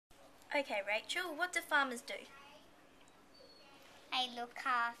Okay, Rachel, what do farmers do? They look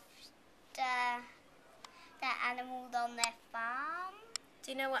after the animals on their farm.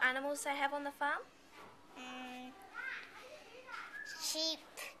 Do you know what animals they have on the farm? Sheep,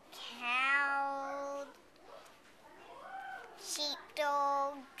 cows,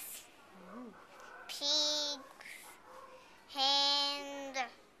 sheepdogs, pigs, hens,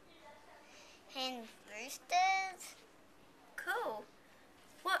 roosters. Cool.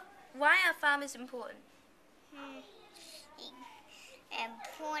 Why are farmers important?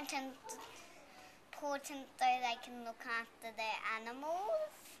 Important so they can look after their animals.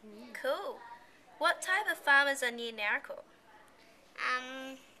 Cool. What type of farmers are near Naracoorte?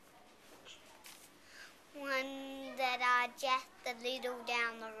 Ones that are just a little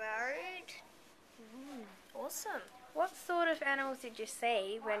down the road. Awesome. What sort of animals did you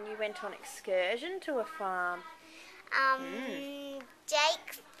see when you went on excursion to a farm?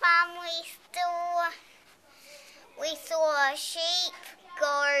 Jake's farm we saw sheep,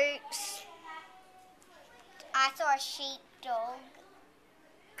 goats. I saw a sheepdog.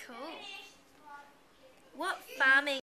 Cool. What farming